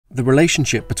The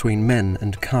relationship between men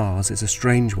and cars is a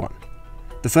strange one.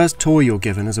 The first toy you're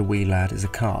given as a wee lad is a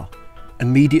car,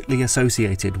 immediately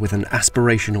associated with an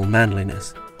aspirational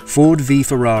manliness. Ford v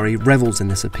Ferrari revels in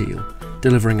this appeal,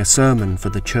 delivering a sermon for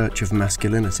the Church of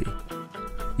Masculinity,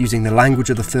 using the language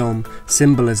of the film,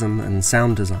 symbolism and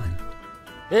sound design.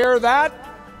 Hear that?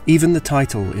 Even the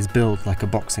title is billed like a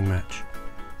boxing match.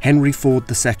 Henry Ford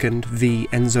II v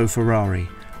Enzo Ferrari,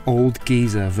 Old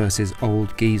Geezer versus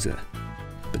Old Geezer.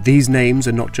 But these names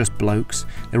are not just blokes,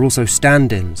 they're also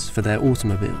stand-ins for their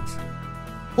automobiles.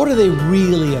 What are they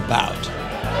really about?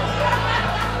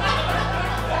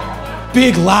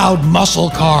 Big, loud muscle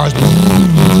cars.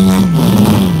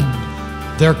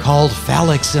 They're called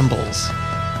phallic symbols.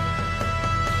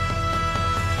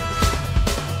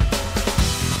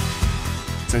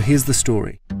 So here's the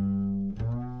story.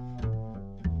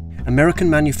 American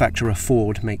manufacturer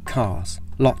Ford make cars,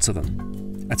 lots of them.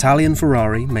 Italian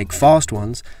Ferrari make fast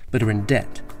ones, but are in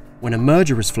debt. When a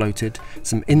merger is floated,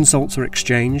 some insults are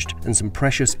exchanged and some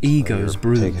precious egos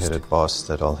bruised. Pig-headed boss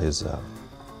that all his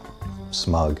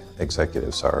smug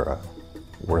executives are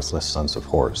worthless sons of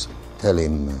whores. Tell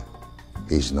him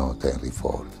he's not Henry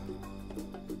Ford.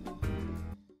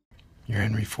 You're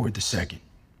Henry Ford II.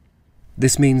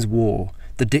 This means war,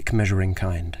 the dick-measuring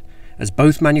kind, as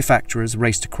both manufacturers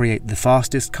race to create the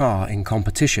fastest car in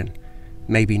competition,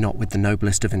 maybe not with the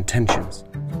noblest of intentions.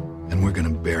 And we're gonna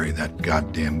bury that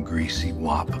goddamn greasy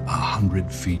wop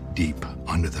 100 feet deep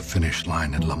under the finish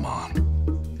line at Le Mans.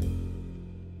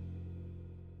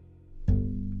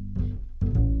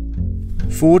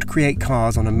 Ford create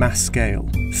cars on a mass scale,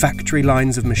 factory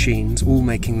lines of machines all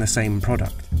making the same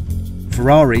product.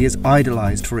 Ferrari is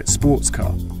idolized for its sports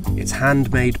car, its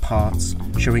handmade parts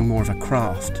showing more of a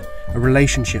craft, a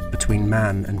relationship between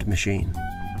man and machine.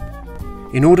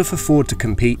 In order for Ford to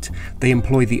compete, they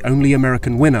employ the only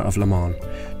American winner of Le Mans,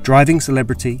 driving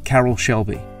celebrity Carroll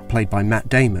Shelby, played by Matt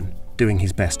Damon, doing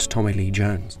his best Tommy Lee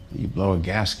Jones. You blow a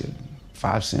gasket,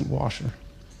 5-cent washer.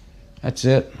 That's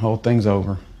it, whole thing's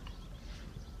over.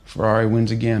 Ferrari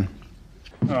wins again.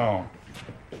 Oh,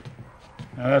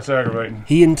 now that's aggravating.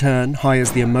 He in turn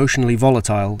hires the emotionally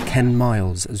volatile Ken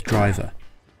Miles as driver.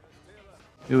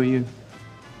 Who are you?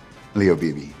 Leo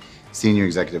Beebe, Senior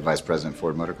Executive Vice President,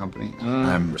 Ford Motor Company.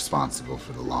 I'm responsible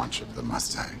for the launch of the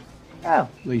Mustang. Oh,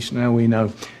 at least now we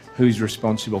know who's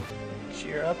responsible.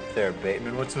 Cheer up there,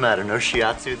 Bateman. What's the matter? No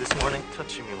shiatsu this morning?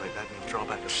 Touching me like that can draw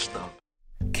back a stump.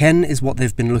 Ken is what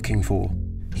they've been looking for.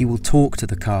 He will talk to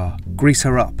the car, grease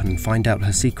her up and find out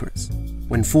her secrets.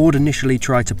 When Ford initially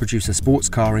tried to produce a sports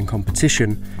car in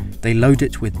competition, they load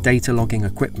it with data logging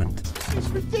equipment. It's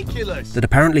ridiculous. That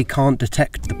apparently can't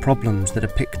detect the problems that are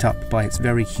picked up by its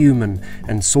very human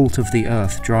and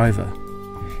salt-of-the-earth driver.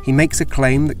 He makes a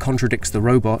claim that contradicts the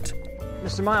robot,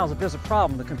 Mr. Miles, if there's a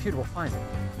problem, the computer will find it.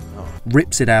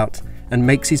 rips it out, and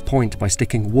makes his point by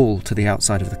sticking wool to the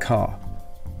outside of the car.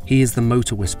 He is the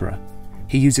motor whisperer.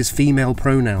 He uses female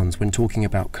pronouns when talking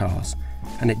about cars,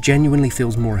 and it genuinely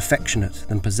feels more affectionate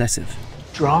than possessive.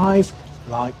 Drive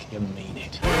like you mean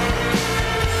it.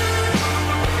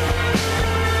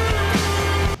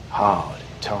 Hard,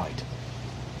 tight,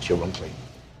 chillingly.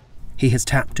 He has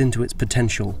tapped into its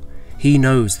potential. He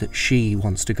knows that she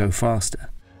wants to go faster.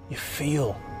 You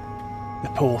feel the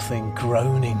poor thing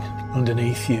groaning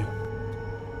underneath you.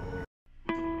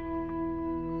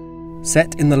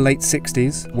 Set in the late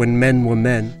 60s, when men were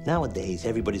men, Nowadays,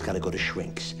 everybody's got to go to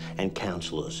shrinks and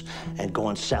counselors and go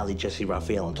on Sally Jesse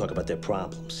Raphael and talk about their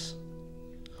problems.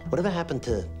 Whatever happened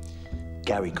to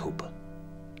Gary Cooper,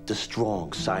 the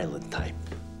strong, silent type?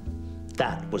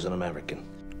 That was an American.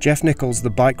 Jeff Nichols' The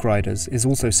Bike Riders is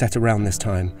also set around this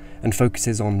time and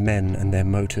focuses on men and their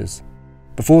motors.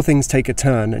 Before things take a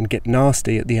turn and get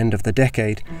nasty at the end of the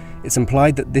decade, it's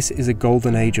implied that this is a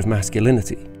golden age of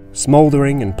masculinity.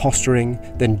 Smouldering and posturing,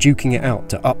 then duking it out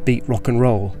to upbeat rock and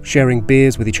roll, sharing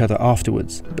beers with each other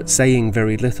afterwards, but saying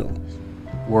very little.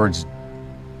 Words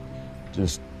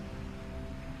just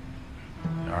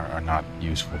are not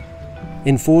useful.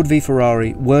 In Ford v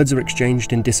Ferrari, words are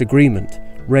exchanged in disagreement,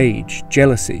 rage,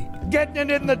 jealousy. Getting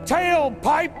it in the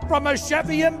tailpipe from a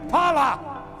Chevy Impala!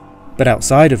 But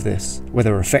outside of this,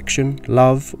 whether affection,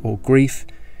 love, or grief,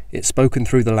 it's spoken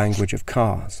through the language of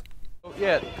cars.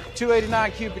 Yeah,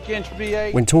 289 cubic inch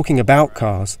V8. When talking about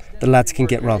cars, the lads can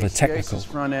get rather technical.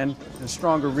 Front end, a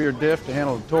stronger rear diff to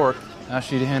handle the torque. Now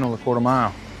she'd handle a quarter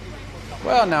mile.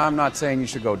 Well, now I'm not saying you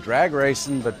should go drag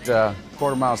racing, but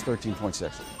quarter mile's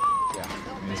 13.6.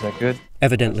 Yeah, is that good?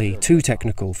 Evidently too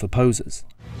technical for posers.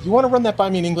 You want to run that by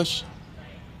me in English?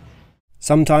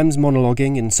 Sometimes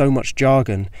monologuing in so much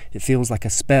jargon, it feels like a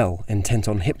spell intent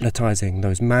on hypnotising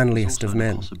those manliest of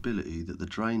men. There's also a possibility that the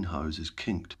drain hose is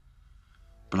kinked,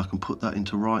 but I can put that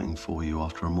into writing for you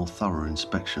after a more thorough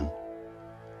inspection.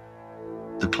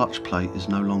 The clutch plate is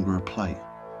no longer a plate,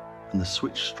 and the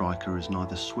switch striker is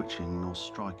neither switching nor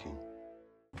striking.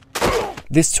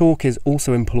 This talk is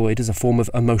also employed as a form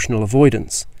of emotional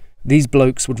avoidance. These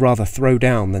blokes would rather throw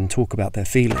down than talk about their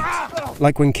feelings.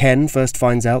 Like when Ken first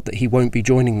finds out that he won't be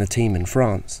joining the team in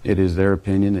France. It is their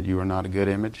opinion that you are not a good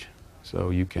image, so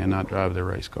you cannot drive their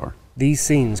race car. These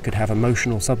scenes could have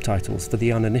emotional subtitles for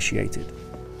the uninitiated.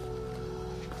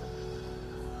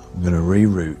 I'm going to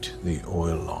reroute the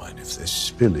oil line. If there's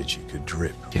spillage, it could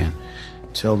drip. Ken.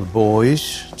 Tell the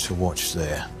boys to watch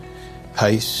their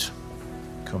pace.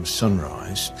 Come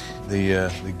sunrise, the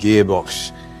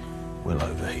gearbox will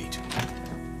overheat.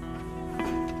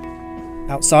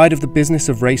 Outside of the business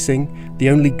of racing, the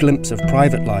only glimpse of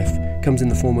private life comes in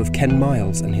the form of Ken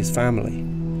Miles and his family.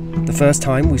 The first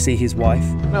time we see his wife,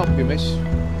 Can I help you, miss?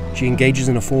 she engages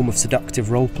in a form of seductive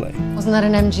roleplay. Wasn't that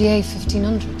an MGA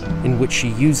 1500? In which she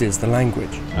uses the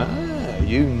language. Ah,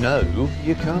 you know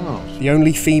your cars. The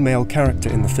only female character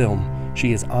in the film,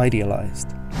 she is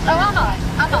idealised. Oh, am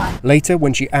I? Later,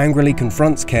 when she angrily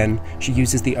confronts Ken, she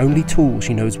uses the only tool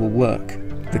she knows will work,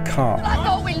 the car. I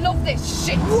thought we loved this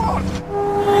shit. What?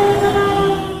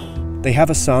 They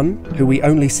have a son, who we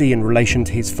only see in relation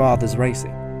to his father's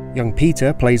racing. Young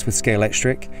Peter plays with scale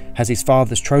extric, has his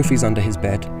father's trophies under his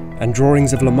bed, and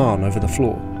drawings of Le Mans over the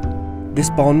floor.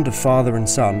 This bond of father and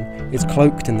son is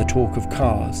cloaked in the talk of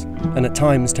cars, and at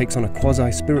times takes on a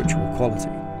quasi-spiritual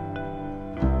quality.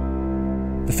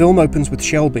 The film opens with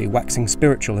Shelby waxing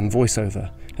spiritual in voiceover,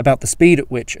 about the speed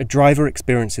at which a driver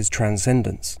experiences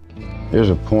transcendence. There's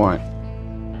a point,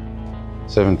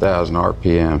 7,000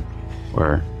 RPM,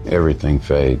 where everything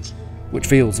fades. Which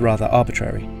feels rather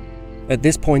arbitrary. At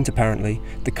this point, apparently,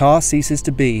 the car ceases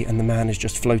to be and the man is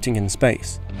just floating in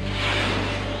space.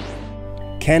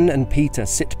 Ken and Peter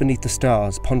sit beneath the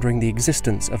stars, pondering the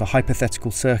existence of a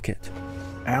hypothetical circuit.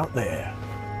 Out there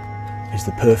is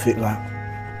the perfect lap.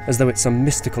 As though it's some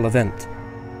mystical event.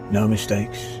 No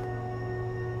mistakes.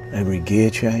 Every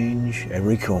gear change,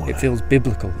 every corner. It feels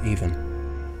biblical, even.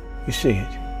 You see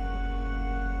it?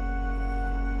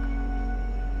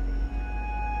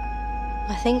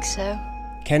 I think so.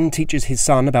 Ken teaches his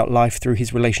son about life through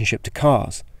his relationship to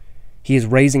cars. He is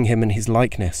raising him in his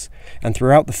likeness, and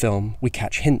throughout the film we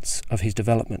catch hints of his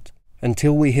development,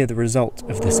 until we hear the result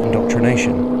of this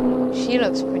indoctrination. She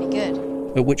looks pretty good.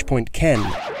 At which point Ken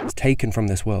is taken from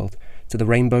this world to the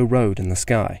rainbow road in the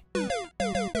sky.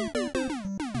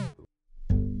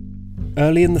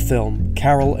 Early in the film,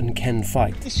 Carroll and Ken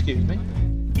fight. Excuse me?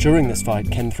 During this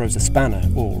fight, Ken throws a spanner,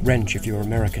 or wrench if you're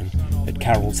American, at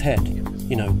Carroll's head.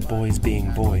 You know, boys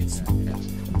being boys.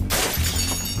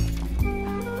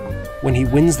 When he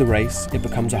wins the race, it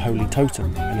becomes a holy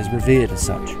totem and is revered as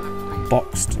such,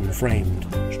 boxed and framed.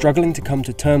 Struggling to come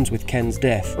to terms with Ken's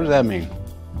death. What does that mean?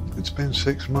 It's been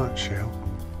 6 months, Shell.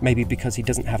 Maybe because he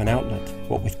doesn't have an outlet,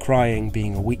 what with crying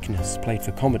being a weakness played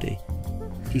for comedy.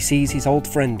 He sees his old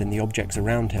friend in the objects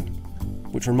around him,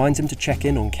 which reminds him to check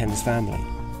in on Ken's family,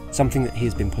 something that he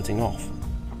has been putting off,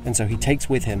 and so he takes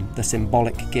with him the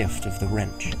symbolic gift of the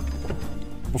wrench.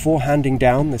 Before handing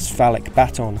down this phallic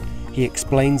baton, he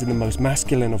explains in the most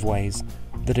masculine of ways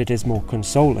that it is more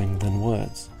consoling than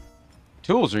words.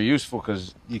 Tools are useful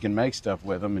because you can make stuff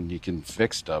with them and you can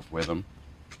fix stuff with them.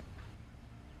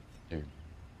 Here.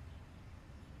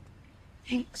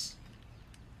 Thanks.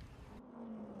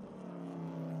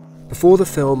 Before the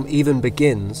film even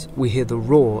begins, we hear the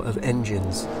roar of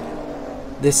engines.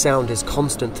 This sound is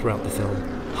constant throughout the film,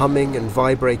 humming and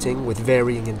vibrating with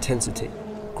varying intensity,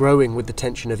 growing with the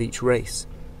tension of each race,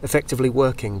 effectively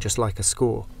working just like a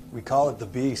score. We call it the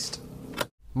beast.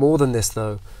 More than this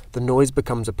though, the noise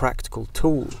becomes a practical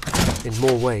tool in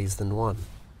more ways than one.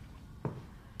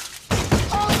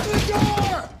 Open the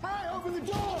door! Hey, open the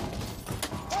door!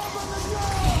 Open the door!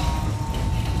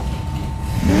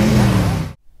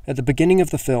 At the beginning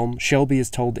of the film, Shelby is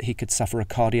told that he could suffer a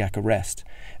cardiac arrest,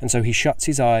 and so he shuts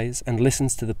his eyes and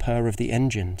listens to the purr of the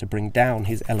engine to bring down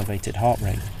his elevated heart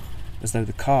rate, as though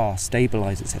the car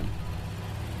stabilizes him.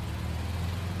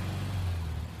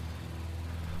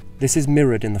 This is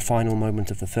mirrored in the final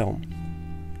moment of the film.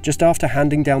 Just after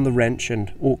handing down the wrench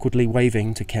and awkwardly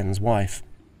waving to Ken's wife.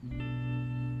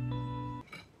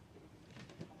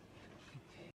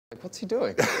 What's he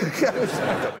doing?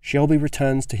 Shelby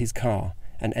returns to his car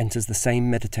and enters the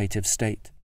same meditative state.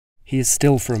 He is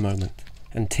still for a moment,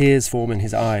 and tears form in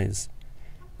his eyes,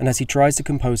 and as he tries to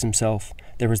compose himself,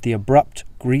 there is the abrupt,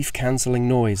 grief-cancelling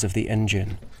noise of the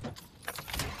engine.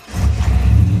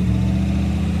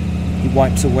 He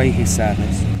wipes away his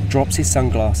sadness, drops his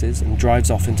sunglasses and drives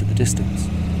off into the distance,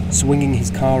 swinging his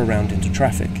car around into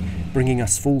traffic, bringing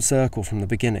us full circle from the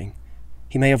beginning.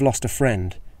 He may have lost a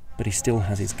friend, but he still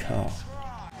has his car.